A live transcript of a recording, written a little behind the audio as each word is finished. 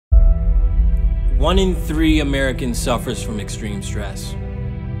1 in 3 Americans suffers from extreme stress.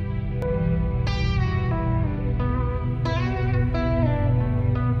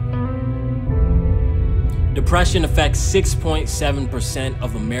 Depression affects 6.7%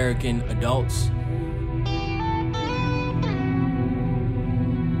 of American adults.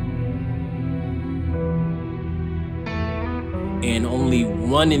 And only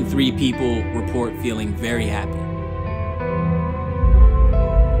 1 in 3 people report feeling very happy.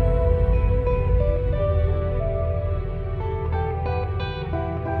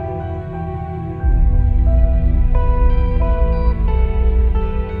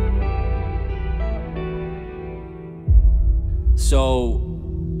 So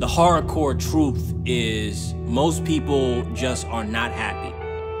the hardcore truth is most people just are not happy.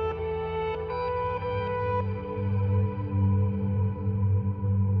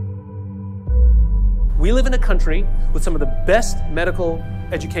 We live in a country with some of the best medical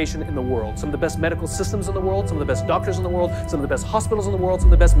education in the world, some of the best medical systems in the world, some of the best doctors in the world, some of the best hospitals in the world,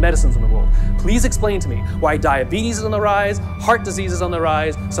 some of the best medicines in the world. Please explain to me why diabetes is on the rise, heart disease is on the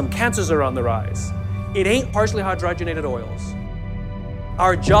rise, some cancers are on the rise. It ain't partially hydrogenated oils.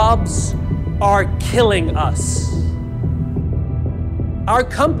 Our jobs are killing us. Our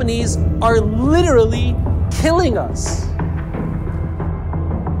companies are literally killing us.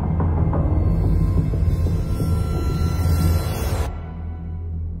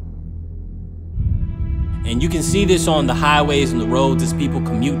 And you can see this on the highways and the roads as people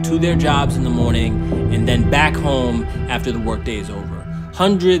commute to their jobs in the morning and then back home after the workday is over.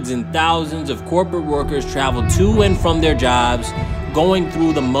 Hundreds and thousands of corporate workers travel to and from their jobs, going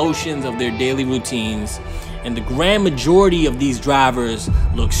through the motions of their daily routines. And the grand majority of these drivers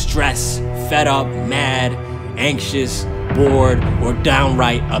look stressed, fed up, mad, anxious, bored, or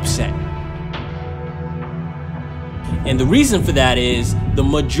downright upset. And the reason for that is the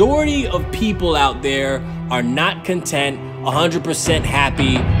majority of people out there are not content, 100%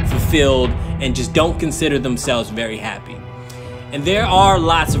 happy, fulfilled, and just don't consider themselves very happy. And there are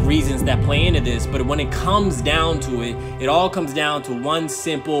lots of reasons that play into this, but when it comes down to it, it all comes down to one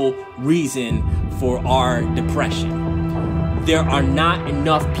simple reason for our depression. There are not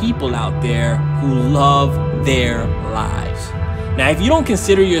enough people out there who love their lives. Now, if you don't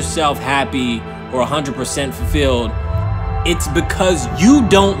consider yourself happy or 100% fulfilled, it's because you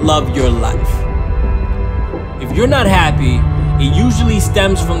don't love your life. If you're not happy, it usually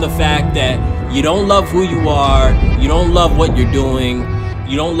stems from the fact that you don't love who you are, you don't love what you're doing,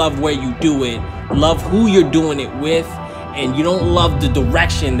 you don't love where you do it, love who you're doing it with, and you don't love the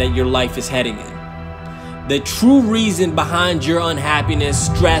direction that your life is heading in. The true reason behind your unhappiness,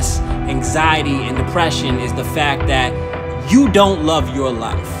 stress, anxiety, and depression is the fact that you don't love your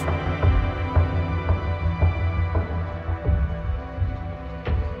life.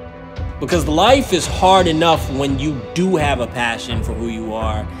 Because life is hard enough when you do have a passion for who you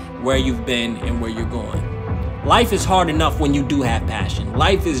are, where you've been, and where you're going. Life is hard enough when you do have passion.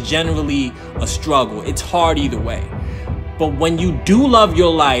 Life is generally a struggle. It's hard either way. But when you do love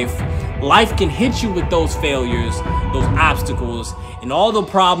your life, life can hit you with those failures, those obstacles, and all the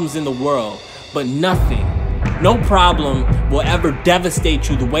problems in the world. But nothing, no problem will ever devastate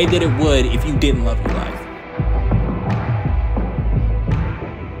you the way that it would if you didn't love your life.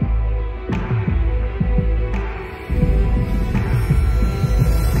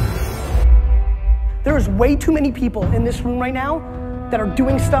 There's way too many people in this room right now that are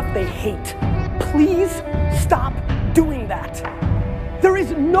doing stuff they hate. Please stop doing that. There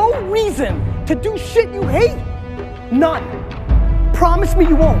is no reason to do shit you hate. None. Promise me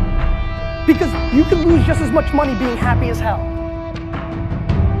you won't. Because you can lose just as much money being happy as hell.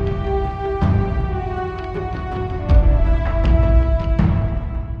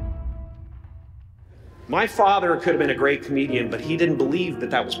 My father could have been a great comedian, but he didn't believe that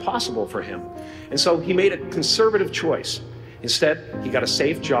that was possible for him. And so he made a conservative choice. Instead, he got a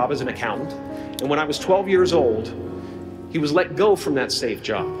safe job as an accountant. And when I was 12 years old, he was let go from that safe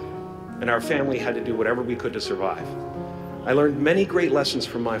job. And our family had to do whatever we could to survive. I learned many great lessons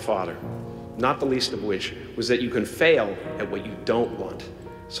from my father, not the least of which was that you can fail at what you don't want.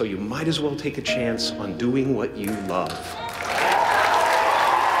 So you might as well take a chance on doing what you love.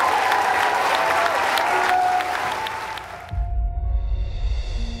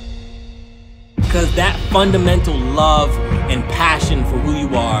 Because that fundamental love and passion for who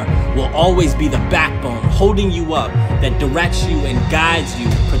you are will always be the backbone holding you up, that directs you and guides you,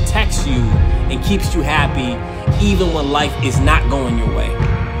 protects you, and keeps you happy even when life is not going your way.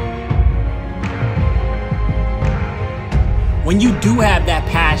 When you do have that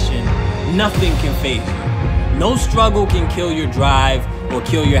passion, nothing can faze you. No struggle can kill your drive or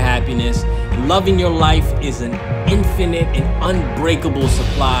kill your happiness, And loving your life is an infinite and unbreakable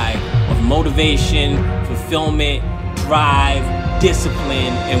supply of motivation, fulfillment, drive,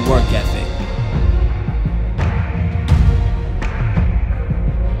 discipline, and work ethic.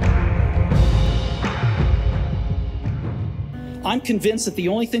 I'm convinced that the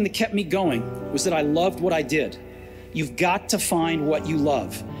only thing that kept me going was that I loved what I did. You've got to find what you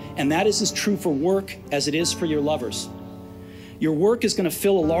love, and that is as true for work as it is for your lovers. Your work is going to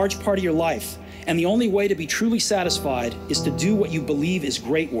fill a large part of your life, and the only way to be truly satisfied is to do what you believe is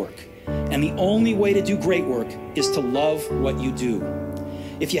great work. And the only way to do great work is to love what you do.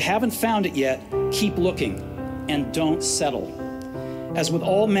 If you haven't found it yet, keep looking and don't settle. As with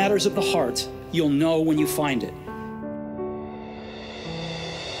all matters of the heart, you'll know when you find it.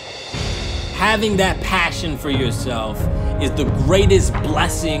 Having that passion for yourself is the greatest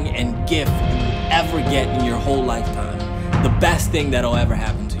blessing and gift you will ever get in your whole lifetime. The best thing that'll ever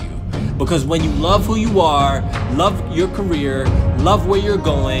happen to you. Because when you love who you are, love your career, love where you're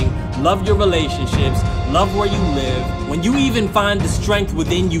going, love your relationships, love where you live, when you even find the strength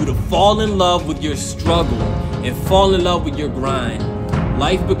within you to fall in love with your struggle and fall in love with your grind,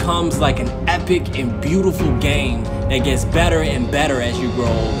 life becomes like an epic and beautiful game that gets better and better as you grow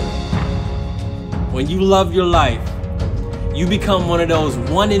older. When you love your life, you become one of those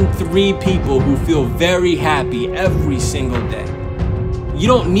 1 in 3 people who feel very happy every single day. You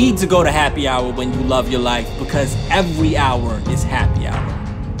don't need to go to happy hour when you love your life, because every hour is happy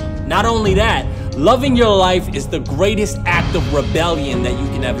hour. Not only that, loving your life is the greatest act of rebellion that you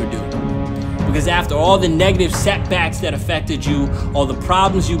can ever do. Because after all the negative setbacks that affected you, all the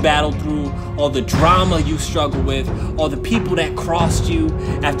problems you battled through, all the drama you struggled with, all the people that crossed you,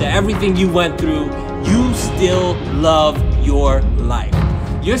 after everything you went through, you still love your life.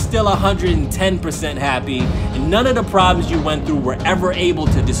 You're still 110% happy, and none of the problems you went through were ever able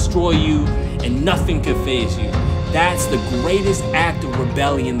to destroy you, and nothing could faze you. That's the greatest act of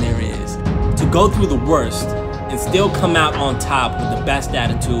rebellion there is. To go through the worst and still come out on top with the best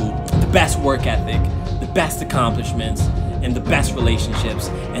attitude, the best work ethic, the best accomplishments, and the best relationships,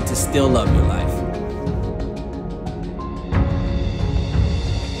 and to still love your life.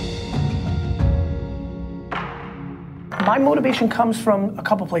 My motivation comes from a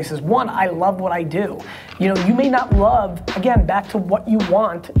couple places. One, I love what I do. You know, you may not love, again, back to what you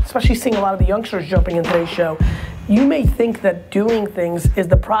want, especially seeing a lot of the youngsters jumping in today's show. You may think that doing things is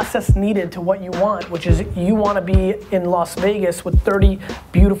the process needed to what you want, which is you want to be in Las Vegas with 30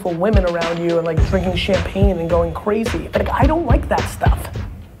 beautiful women around you and like drinking champagne and going crazy. Like, I don't like that stuff.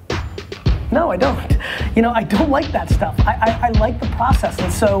 No, I don't. You know, I don't like that stuff. I like the process.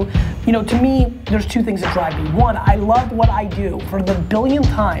 And so, you know, to me, there's 2 things that drive me. One, I love what I do. For the billionth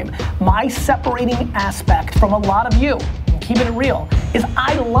time, my separating aspect from a lot of you, keeping it real, is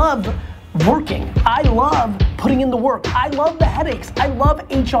I love working. I love putting in the work. I love the headaches. I love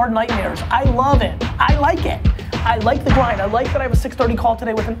HR nightmares. I love it. I like it. I like the grind. I like that I have a 6:30 call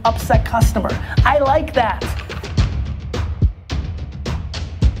today with an upset customer. I like that.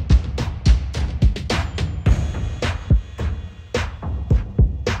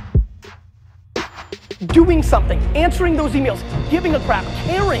 Doing something, answering those emails, giving a crap,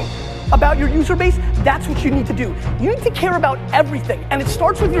 caring about your user base, that's what you need to do. You need to care about everything, and it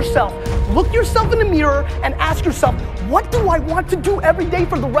starts with yourself. Look yourself in the mirror and ask yourself, what do I want to do every day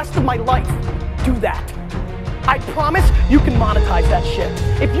for the rest of my life? Do that. I promise you can monetize that shit.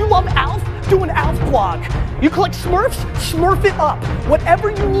 If you love Alf, do an Alf blog. You collect Smurfs, Smurf it up. Whatever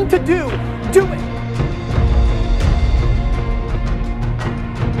you need to do it.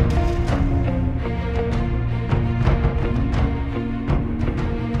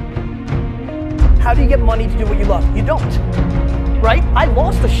 How do you get money to do what you love? You don't, right? I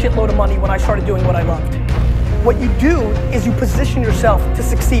lost a shitload of money when I started doing what I loved. What you do is you position yourself to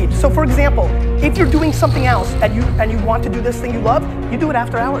succeed. So for example, if you're doing something else and you want to do this thing you love, you do it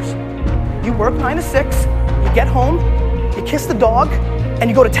after hours. You work 9 to 6, you get home, you kiss the dog, and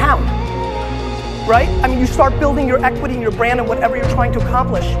you go to town, right? I mean, you start building your equity and your brand and whatever you're trying to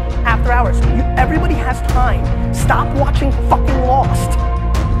accomplish after hours. Everybody has time. Stop watching fucking Lost.